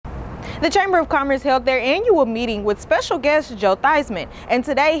The Chamber of Commerce held their annual meeting with special guest Joe Theismann, and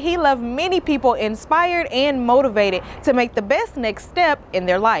today he left many people inspired and motivated to make the best next step in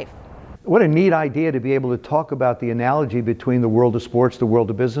their life. What a neat idea to be able to talk about the analogy between the world of sports, the world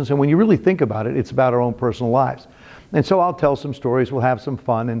of business, and when you really think about it, it's about our own personal lives. And so I'll tell some stories, we'll have some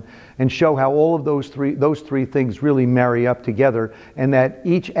fun, and show how all of those three things really marry up together, and that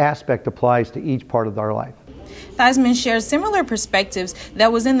each aspect applies to each part of our life. Theismann shares similar perspectives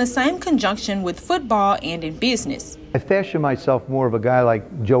that was in the same conjunction with football and in business. I fashion myself more of a guy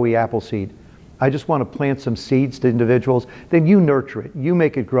like Joey Appleseed. I just want to plant some seeds to individuals, then you nurture it, you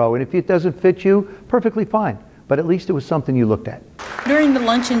make it grow, and if it doesn't fit you, perfectly fine, but at least it was something you looked at. During the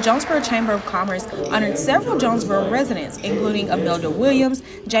luncheon, Jonesboro Chamber of Commerce honored several Jonesboro residents, including Imelda Williams,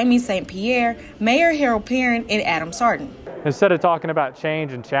 Jamie St. Pierre, Mayor Harold Perrin, and Adam Sarton. Instead of talking about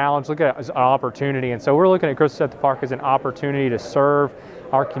change and challenge, look at it as an opportunity. And so we're looking at Crystal Seth Park as an opportunity to serve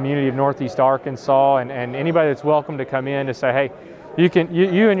our community of Northeast Arkansas, and anybody that's welcome to come in to say, hey,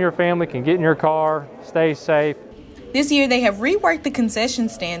 you and your family can get in your car, stay safe. This year they have reworked the concession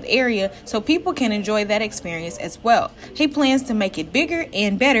stand area so people can enjoy that experience as well. He plans to make it bigger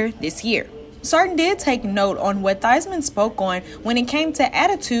and better this year. Sarton did take note on what Theismann spoke on when it came to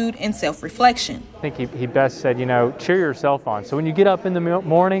attitude and self-reflection. I think he best said, cheer yourself on. So when you get up in the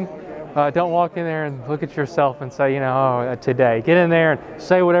morning, don't walk in there and look at yourself and say, today. Get in there and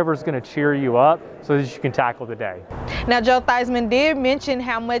say whatever's going to cheer you up so that you can tackle the day. Now, Joe Theismann did mention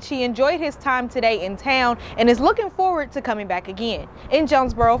how much he enjoyed his time today in town and is looking forward to coming back again. In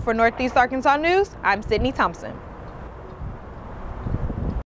Jonesboro for Northeast Arkansas News, I'm Sydney Thompson.